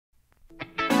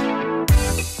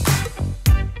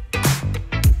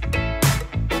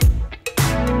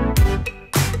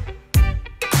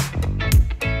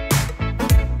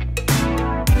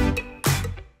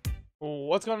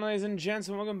What's going on, ladies and gents,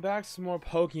 and welcome back to some more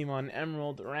Pokemon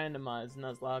Emerald Randomized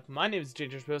Nuzlocke. My name is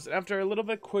Ginger Post, and after a little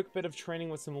quick bit of training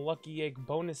with some Lucky Egg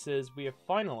bonuses, we have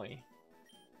finally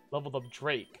leveled up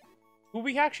Drake, who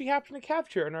we actually happened to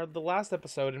capture in the last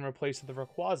episode in replace of the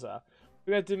Rayquaza. If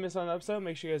you guys did miss on the episode,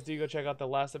 make sure you guys do go check out the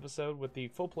last episode with the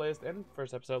full playlist and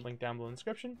first episode link down below in the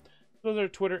description. Those are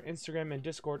Twitter, Instagram, and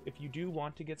Discord if you do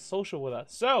want to get social with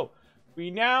us. So,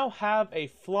 we now have a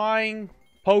flying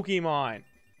Pokemon.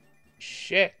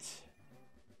 Shit.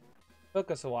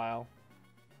 Took us a while.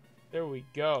 There we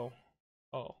go.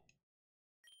 Oh.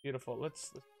 Beautiful.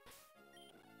 Let's...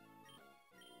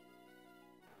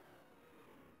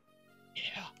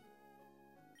 Yeah.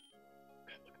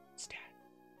 Look at the stat.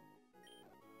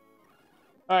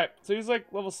 Alright, so he's like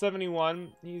level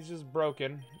 71. He's just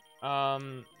broken.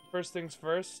 First things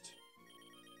first.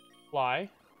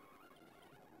 Fly.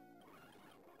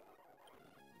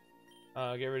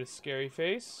 Get rid of Scary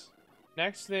Face.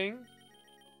 Next thing,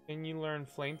 can you learn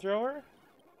Flamethrower?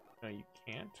 No, you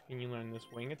can't. Can you learn this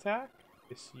Wing Attack?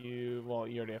 Yes, well,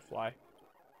 you already have Fly.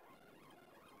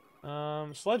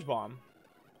 Sludge Bomb.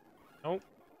 Nope.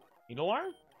 Needle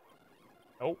Arm?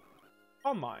 Nope.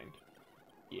 Calm Mind.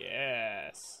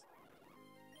 Yes.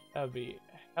 That would be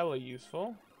hella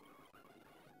useful.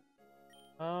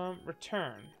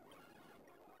 Return.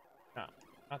 No,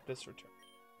 not this return.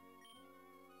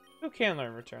 Who can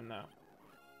learn Return, though?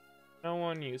 No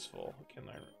one useful who can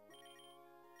learn.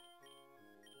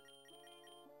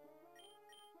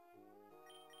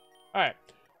 Alright.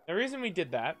 The reason we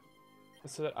did that is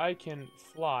so that I can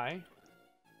fly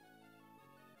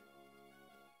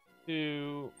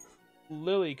to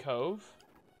Lily Cove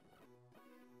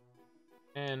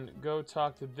and go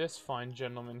talk to this fine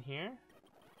gentleman here.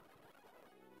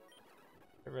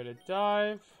 Get rid of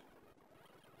Dive.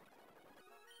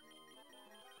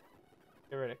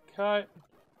 Get rid of Cut.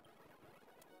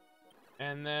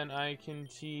 And then I can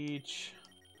teach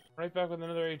right back with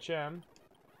another HM.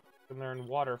 I can learn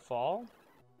Waterfall.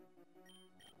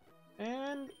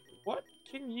 And what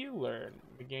can you learn?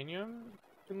 Meganium.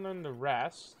 You can learn the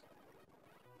rest.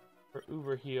 For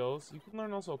Uber Heals. You can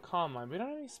learn also Calm Mind, but we don't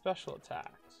have any special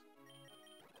attacks.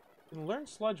 You can learn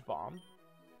Sludge Bomb.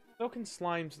 So can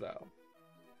Slimes, though.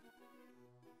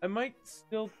 I might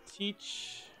still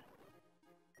teach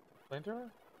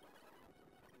Flamethrower?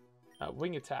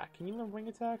 Wing Attack. Can you learn Wing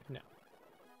Attack? No.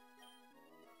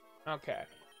 Okay.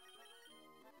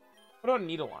 What about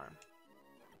Needle Arm?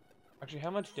 Actually,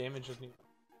 how much damage does Needle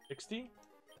Arm? 60?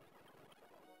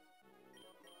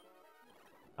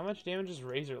 How much damage is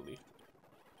Razor Leaf?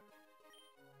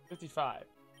 55.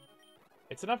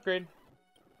 It's an upgrade.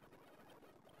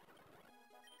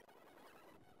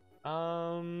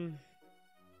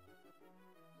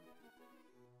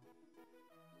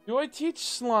 Do I teach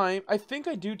Slime? I think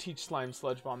I do teach Slime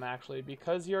Sludge Bomb, actually,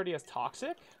 because he already has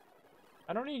Toxic.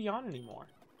 I don't need Yawn anymore.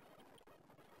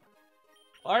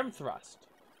 Arm Thrust.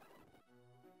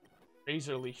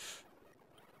 Razor Leaf.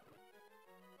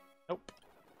 Nope.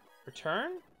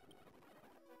 Return?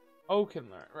 Oh, can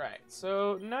learn. Right.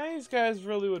 So, none of these guys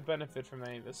really would benefit from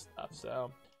any of this stuff,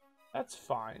 so that's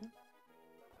fine.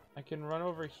 I can run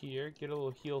over here, get a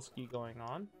little heal ski going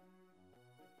on.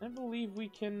 I believe we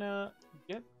can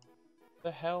get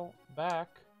the hell back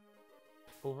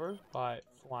over by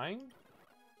flying.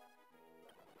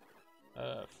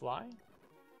 Fly.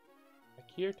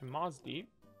 Back here to Mozdeep.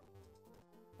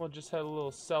 We'll just head a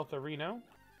little south of Reno.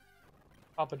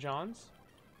 Papa John's.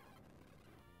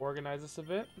 Organize this a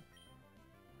bit.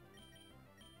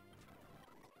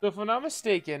 So if I'm not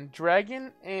mistaken,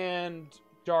 Dragon and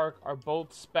Dark are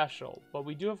both special, but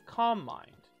we do have Calm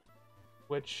Mind,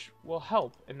 which will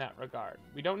help in that regard.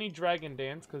 We don't need Dragon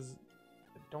Dance because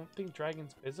I don't think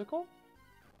Dragon's physical.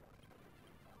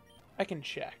 I can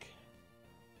check.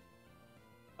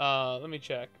 Let me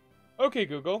check. Okay,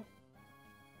 Google.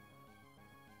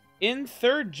 In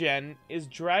 3rd gen, is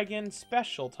Dragon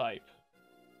special type?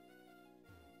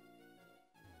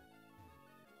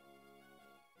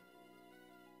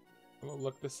 I'm gonna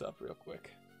look this up real quick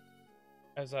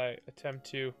as I attempt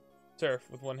to surf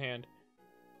with one hand.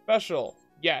 Special,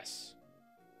 yes.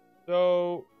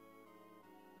 So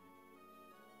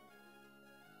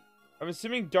I'm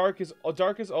assuming Dark is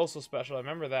also special. I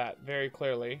remember that very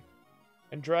clearly.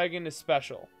 And Dragon is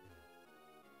special.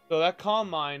 So that Calm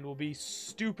Mind will be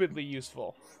stupidly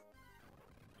useful.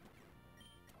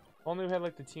 If only we had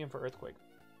like the TM for Earthquake.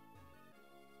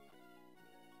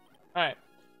 Alright.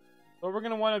 So what we're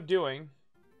gonna wind up doing.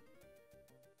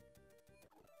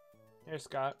 Here's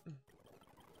Scott.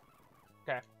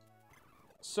 Okay.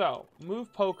 So,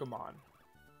 move Pokemon.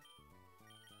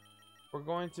 we're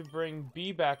going to bring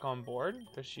B back on board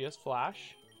because she has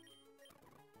Flash.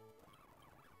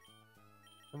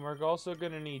 And we're also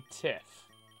going to need Tiff.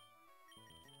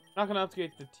 I'm not going to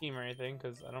upgrade the team or anything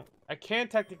because I can't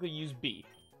technically use B.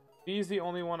 B is the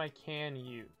only one I can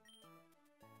use.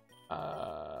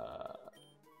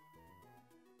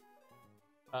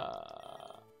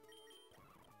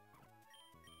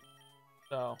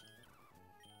 So.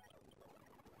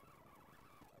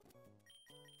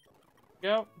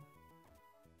 Go.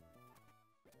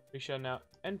 We shall now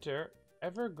enter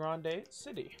Evergrande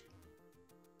City.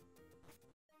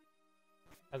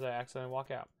 As I accidentally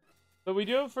walk out. So we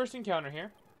do have a first encounter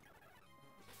here.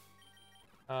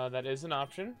 That is an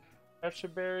option.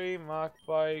 Berry, Mach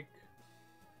Bike,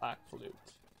 Black Flute.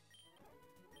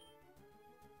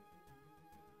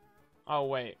 Oh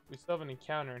wait, we still have an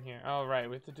encounter in here. Oh right,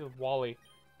 we have to deal with Wally.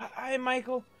 Hi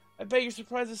Michael, I bet you're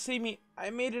surprised to see me.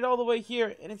 I made it all the way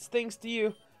here, and it's thanks to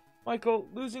you. Michael,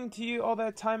 losing to you all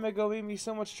that time ago made me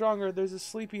so much stronger. There's a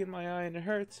sleepy in my eye and it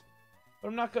hurts. But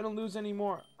I'm not going to lose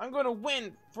anymore. I'm going to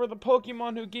win for the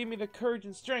Pokemon who gave me the courage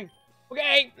and strength.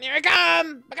 Okay, here I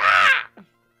come! Baka!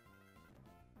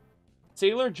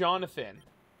 Sailor Jonathan.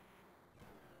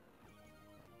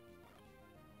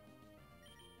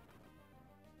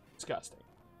 Disgusting.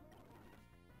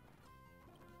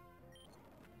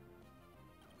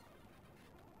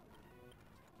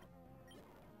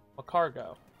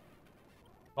 Cargo.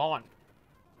 Gone.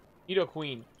 Nido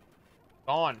Queen.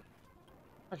 Gone.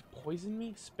 Poison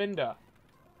me? Spinda.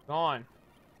 Gone.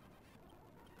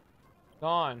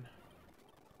 Gone.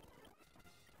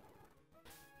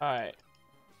 Alright.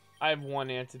 I have one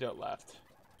antidote left.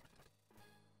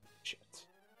 Shit.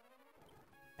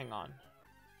 Hang on.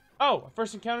 Oh!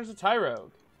 First encounter's a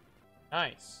Tyrogue.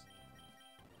 Nice.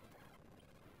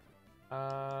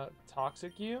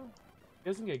 Toxic you? He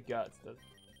doesn't get guts, does he?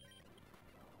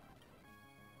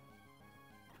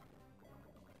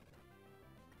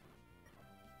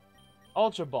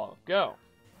 Ultra Ball, go.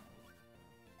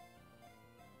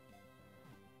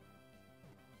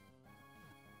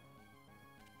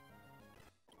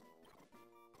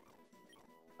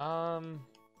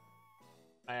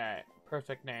 Alright,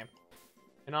 perfect name.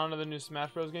 And on to the new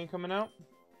Smash Bros. Game coming out.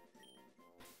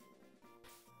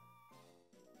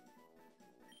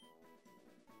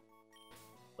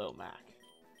 Lil Mac.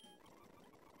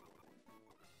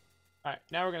 Alright,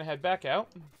 now we're gonna head back out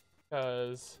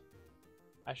because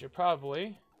I should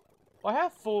probably. Well, I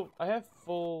have full.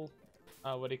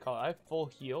 What do you call it? I have full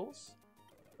heals,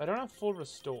 but I don't have full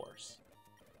restores.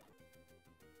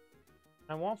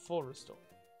 I want full restore.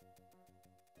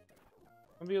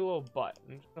 I'm gonna be a little butt.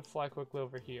 I'm just gonna fly quickly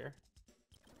over here.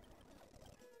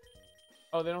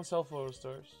 Oh, they don't sell full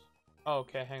restores. Oh,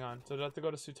 okay, hang on. So do I have to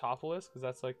go to Sutopolis? Because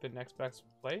that's like the next best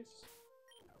place.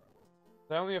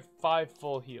 So I only have 5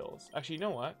 full heals. Actually, you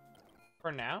know what?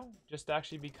 For now, just to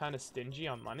actually be kind of stingy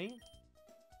on money,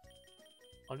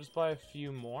 I'll just buy a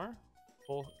few more.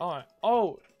 Full.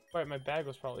 Oh, right, my bag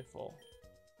was probably full.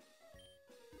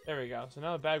 There we go. So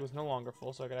now the bag was no longer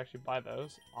full, so I could actually buy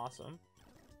those. Awesome.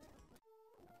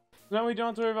 Now we don't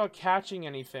have to worry about catching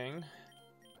anything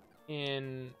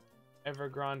in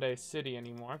Evergrande City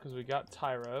anymore, because we got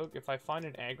Tyrogue. If I find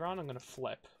an Aggron, I'm going to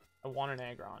flip. I want an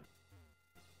Aggron.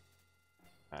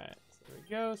 Alright, so there we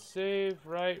go. Save,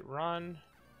 right, run.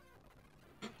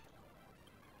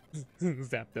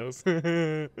 Zapdos.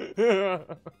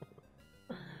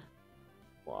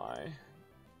 Why?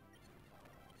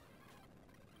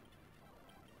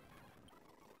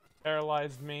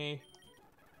 Paralyzed me.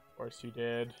 Of course you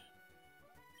did.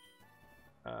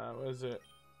 What is it?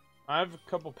 I have a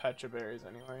couple Petra berries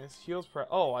anyways. Heals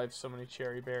oh, I have so many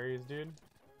cherry berries, dude.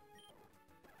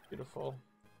 Beautiful.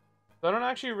 So I don't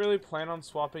actually really plan on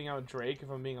swapping out Drake, if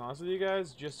I'm being honest with you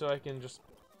guys, just so I can just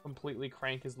completely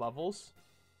crank his levels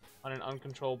on an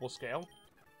uncontrollable scale.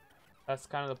 That's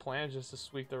kind of the plan, just to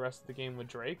sweep the rest of the game with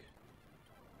Drake.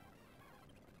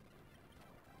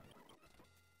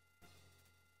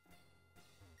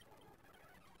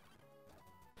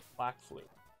 Black Flute.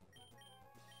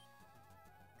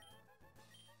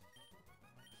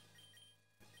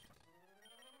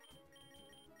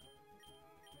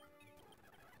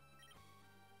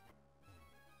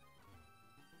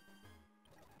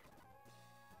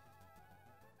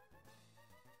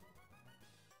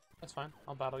 That's fine.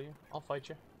 I'll battle you. I'll fight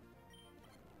you.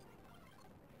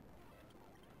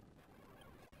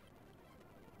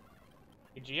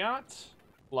 Pidgeot.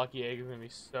 Lucky Egg is going to be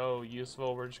so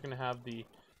useful. We're just going to have the...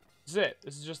 This is it.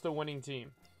 This is just the winning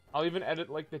team. I'll even edit,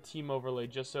 like, the team overlay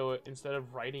just so instead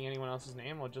of writing anyone else's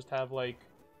name, I'll just have, like,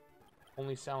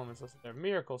 only Salamence listed there.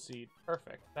 Miracle Seed.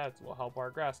 Perfect. That will help our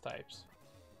grass types.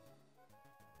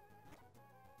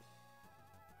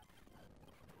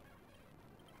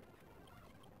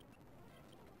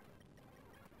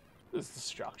 This is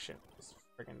destruction. This is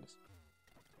friggin'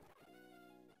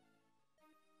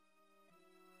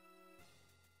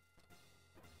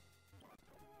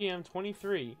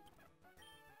 PM23. If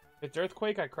it's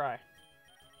earthquake, I cry.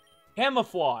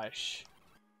 Camouflage.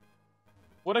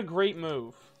 What a great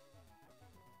move.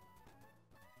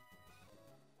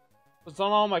 It's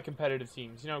on all my competitive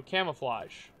teams. You know,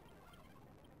 camouflage.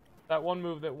 That one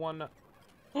move that won.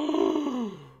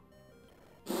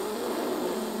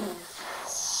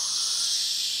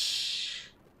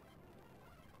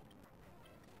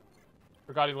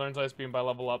 Forgot he learns Ice Beam by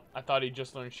level up. I thought he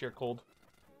just learned Sheer Cold.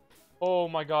 Oh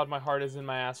my god, my heart is in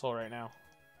my asshole right now.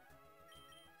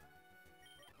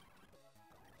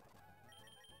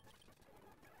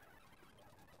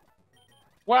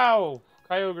 Wow!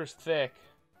 Kyogre's thick.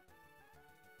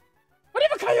 What do you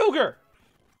have a Kyogre?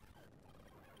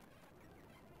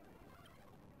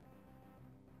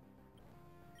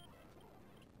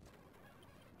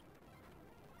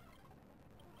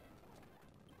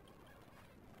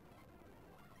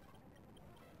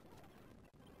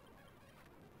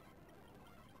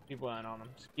 Keep wailing on him.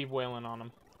 Just keep wailing on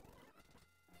him.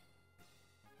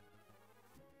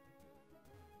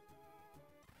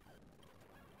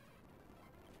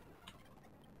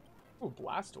 Ooh,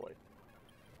 Blastoise.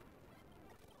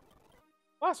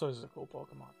 Blastoise is a cool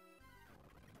Pokemon.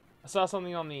 I saw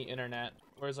something on the internet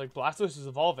where it's like Blastoise is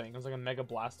evolving. It was like a Mega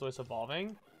Blastoise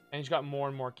evolving, and he's got more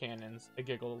and more cannons. I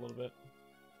giggled a little bit.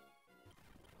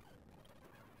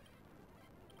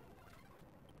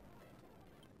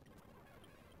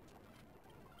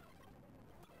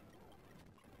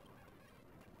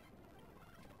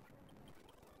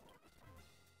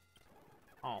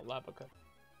 Oh, Lapica.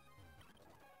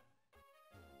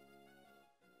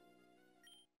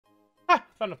 Ha!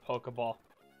 Found a Pokeball.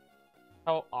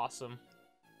 How awesome.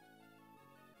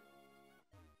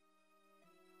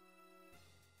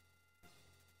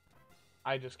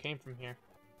 I just came from here.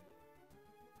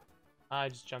 I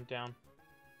just jumped down.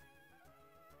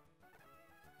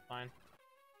 Fine.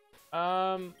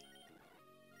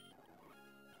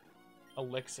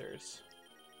 Elixirs.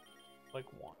 Like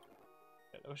one.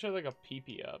 I wish I had like a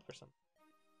PP up or something.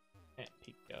 Can't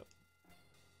PP up.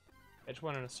 I just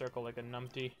went in a circle like a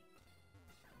numpty.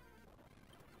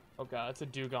 Oh god, it's a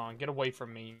Dugong. Get away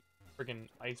from me, friggin'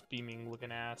 ice beaming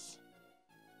looking ass.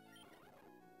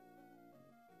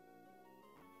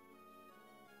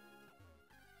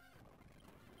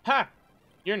 Ha!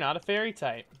 You're not a fairy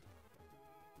type.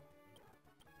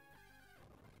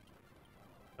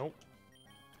 Nope.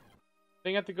 I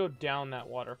think I have to go down that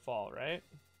waterfall, right?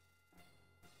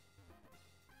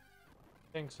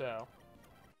 I think so.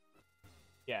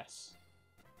 Yes.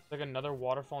 There's like another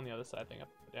waterfall on the other side. I think I have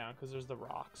to go down because there's the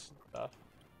rocks and stuff.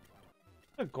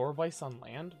 A Gorbise on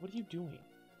land? What are you doing?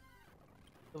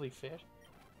 Silly fish.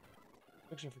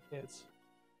 Picture for kids.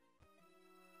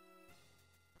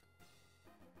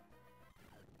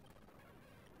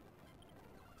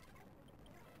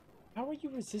 How are you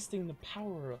resisting the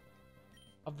power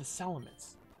of the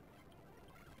Salamence?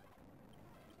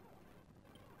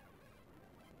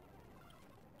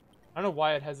 I don't know why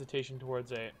I had hesitation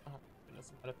towards a... Oh,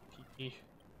 goodness, I'm out of PP.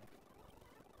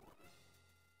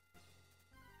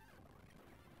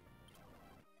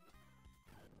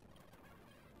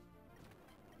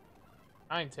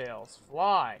 Ninetales,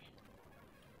 fly!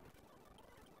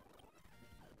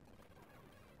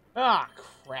 Ah,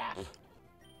 crap!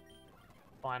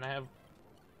 Fine, I have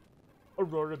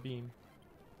Aurora Beam.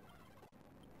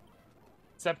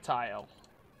 Sceptile.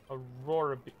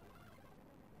 Aurora Beam.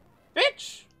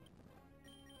 Bitch!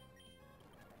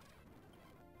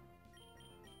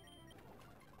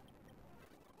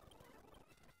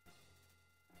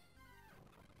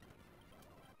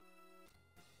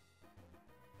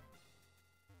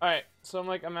 Alright, so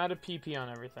I'm out of PP on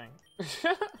everything.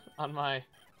 On my, what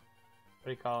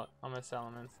do you call it? On my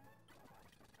Salamence.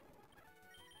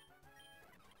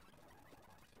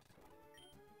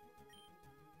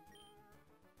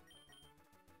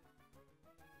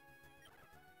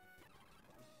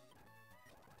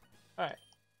 Alright.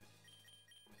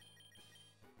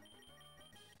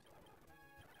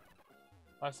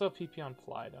 Oh, I still have PP on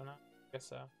Fly, don't I? I guess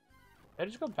so. Did I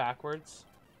just go backwards?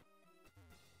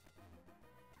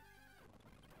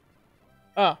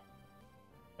 Oh.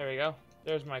 There we go.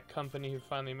 There's my company who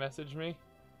finally messaged me.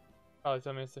 Probably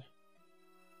told me to...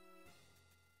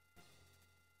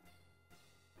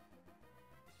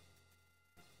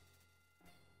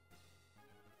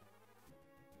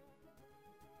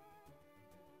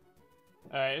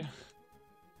 Alright.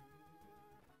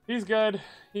 He's good.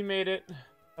 He made it.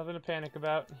 Nothing to panic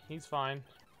about. He's fine.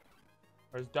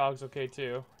 Or his dog's okay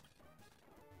too.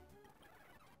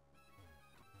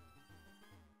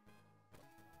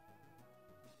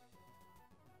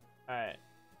 Alright.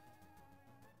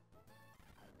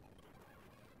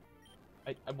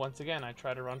 Once again, I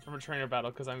try to run from a trainer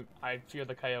battle because I fear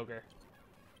the Kyogre.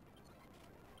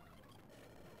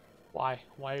 Why?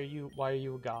 Why are you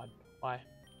a god? Why?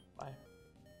 Why?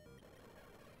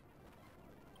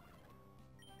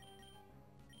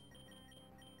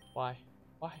 Why?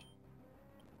 Why?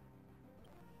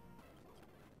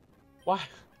 Why?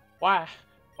 Why?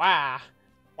 Why?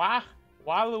 Why?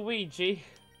 Why Luigi?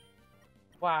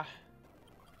 Why?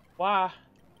 Why?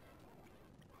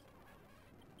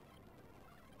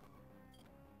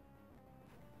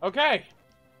 Okay!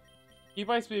 Keep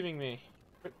ice beaming me.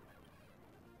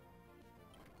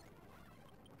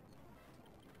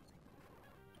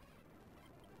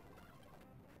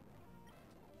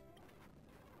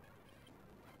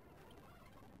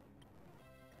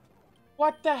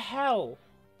 What the hell?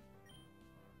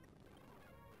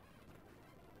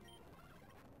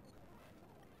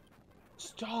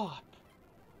 Stop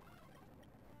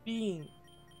being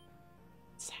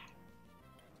sad.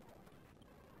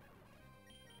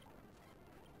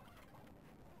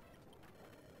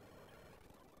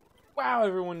 Wow,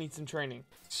 everyone needs some training.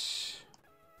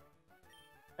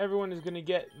 Everyone is gonna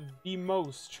get the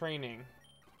most training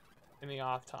in the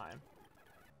off time.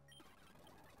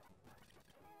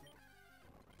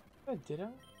 Oh, Ditto?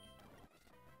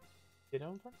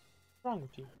 Ditto? What's wrong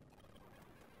with you?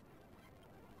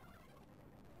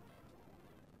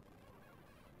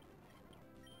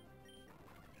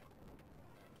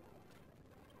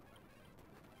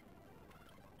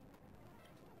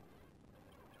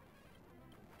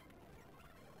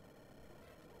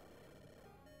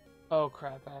 Oh,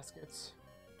 crap baskets.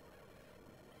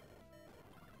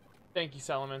 Thank you,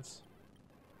 Salamence.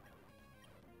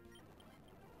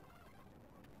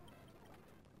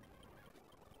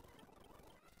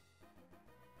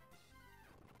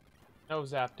 No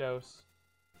Zapdos.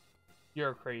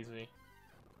 You're crazy.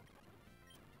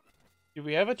 Do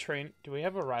we have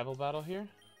a rival battle here?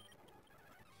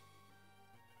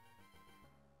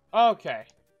 Okay.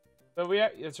 But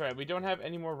that's right, we don't have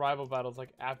any more rival battles like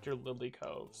after Lily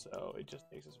Cove, so it just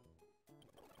takes us.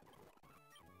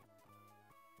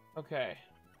 Okay.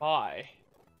 Buy.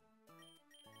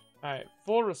 Alright,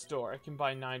 full restore. I can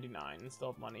buy 99 and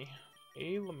still have money.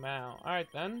 A Lamau. Alright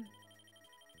then.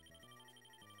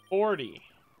 40.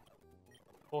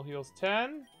 Full heals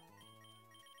 10.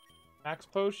 Max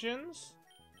potions.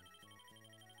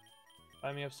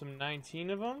 Buy me up some 19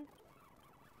 of them.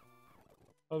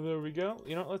 Oh, there we go.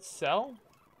 You know what? Let's sell.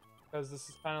 Because this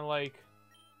is kind of like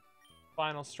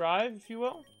final strive, if you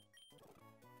will.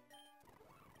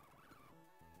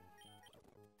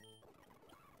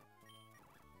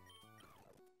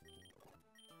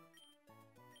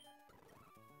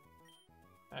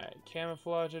 Alright,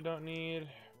 camouflage I don't need.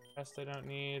 Rest I don't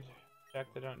need. Attack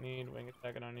I don't need. Wing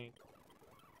attack I don't need.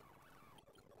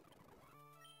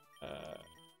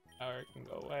 Power can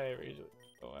go away. Razor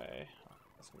can go away.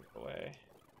 This can go away.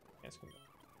 This can go.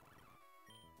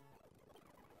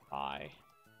 High.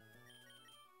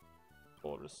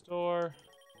 Full restore.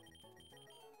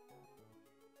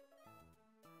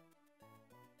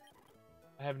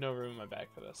 I have no room in my bag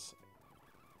for this.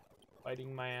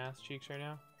 Biting my ass cheeks right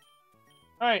now.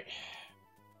 Alright.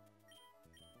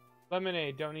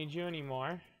 Lemonade, don't need you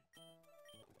anymore.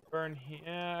 Burn,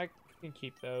 yeah, I can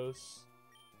keep those.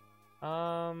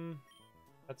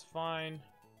 That's fine.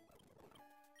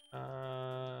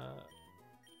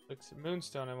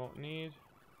 Moonstone I won't need.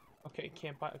 Okay,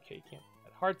 can't buy, okay, can't.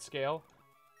 Heart scale,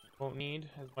 won't need,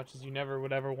 as much as you never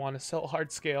would ever want to sell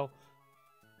heart scale.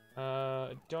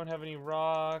 Don't have any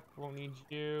rock, won't need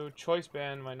you. Choice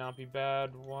band might not be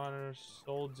bad. Water,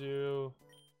 soul dew.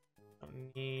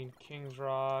 Don't need King's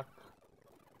Rock.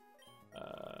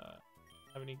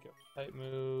 Have any type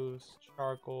moves?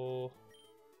 Charcoal.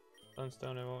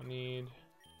 Sunstone I won't need.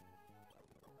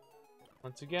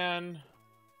 Once again.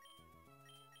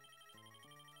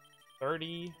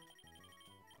 30.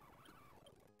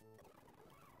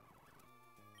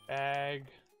 Bag.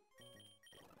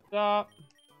 Stop.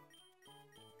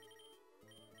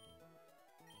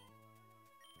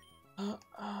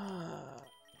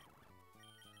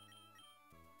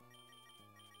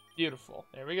 Beautiful.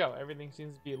 There we go. Everything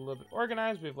seems to be a little bit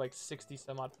organized. We have like 60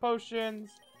 some odd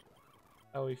potions.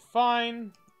 That'll be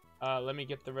fine. Let me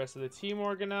get the rest of the team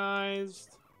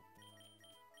organized.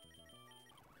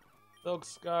 Silk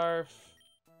Scarf.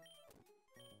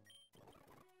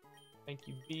 Thank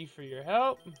you, B, for your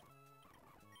help.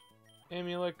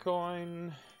 Amulet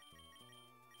coin.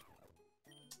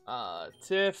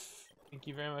 Tiff. Thank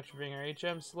you very much for being our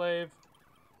HM slave.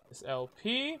 This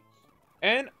LP.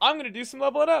 And I'm going to do some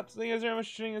level it up. So thank you guys very much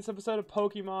for tuning in this episode of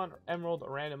Pokemon Emerald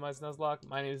Randomized Nuzlocke.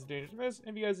 My name is Dangerous Miss. And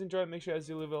if you guys enjoyed, make sure you guys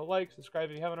do leave a like, subscribe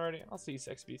if you haven't already. I'll see you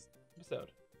next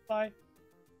episode. Bye.